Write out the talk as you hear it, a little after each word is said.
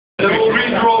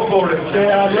Redraw for it.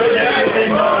 Yeah, I'm ready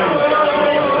everything mine.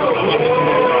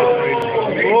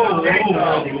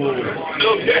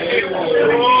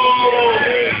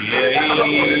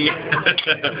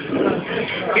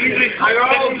 He's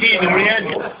 17 in the end.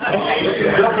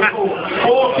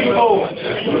 44.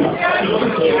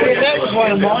 That was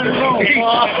one of mine,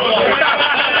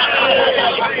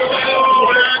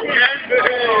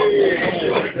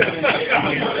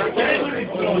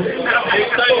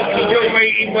 You're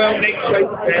waiting well next week.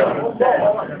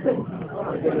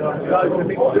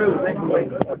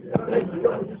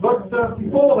 But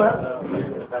before that,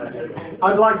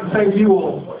 I'd like to thank you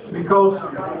all, because,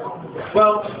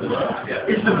 well,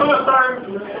 it's the first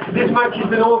time this match has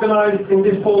been organised in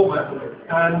this format,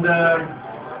 and,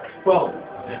 well,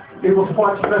 it was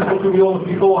quite stressful to be honest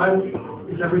beforehand.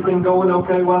 Is everything going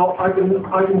okay? Well, I can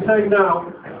say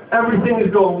now, everything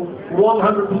is going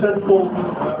 100% full,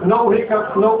 no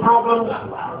hiccups, no problems,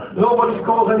 nobody's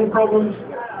caused any problems.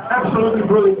 Absolutely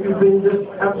brilliant. You've been just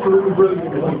absolutely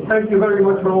brilliant. Thank you very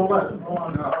much for all that.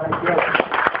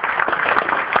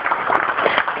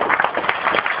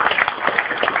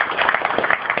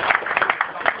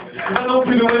 And on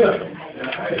to the winner.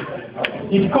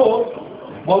 He scored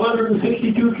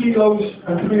 162 kilos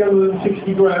and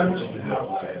 360 grams.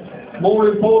 More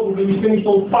importantly, he finished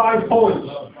on 5 points.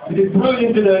 He did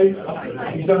brilliant today.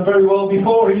 He's done very well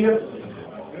before here.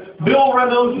 Bill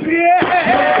Reynolds.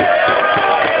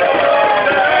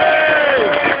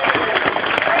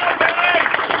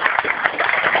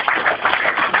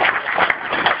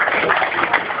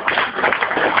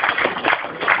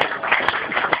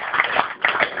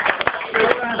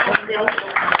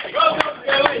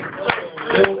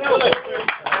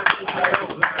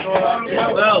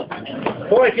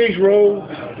 Well, like his rule. Bill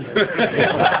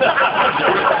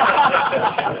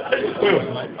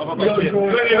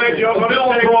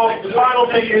brought the final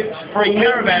tickets For a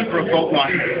caravan for a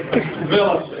fortnight.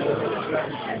 Bill.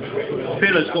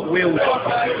 Bill has got wheels.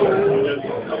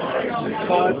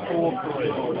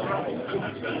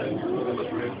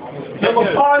 Number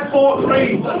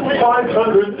 543,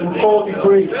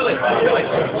 543.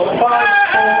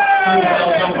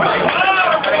 543.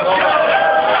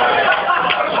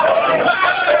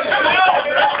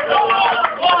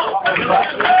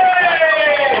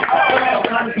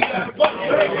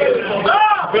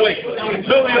 Billy,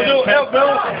 you'll do help,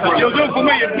 Bill. You'll do for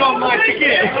me. You've got my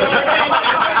ticket.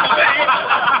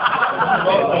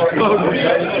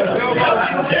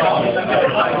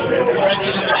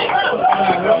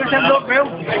 Look, Bill.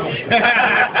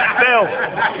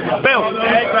 Bill.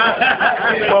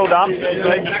 Well done.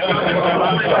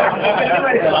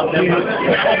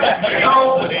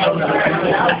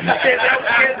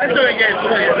 Let's do it again.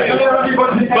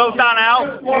 Well done, Al.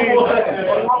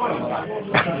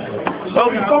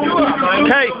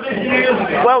 Keith,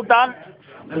 well done.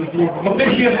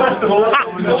 This year's festival, all I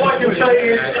can say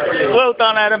is, Well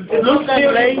done, Adam. it looks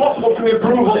nearly impossible to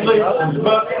improve on this,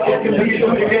 but it can be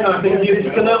done again, I think. This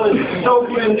canal is so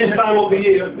good in this time of the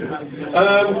year.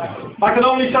 I can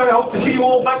only say I hope to see you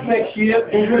all back next year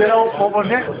in good health. What was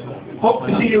it? Hope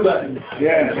to see you back.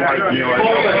 Yeah.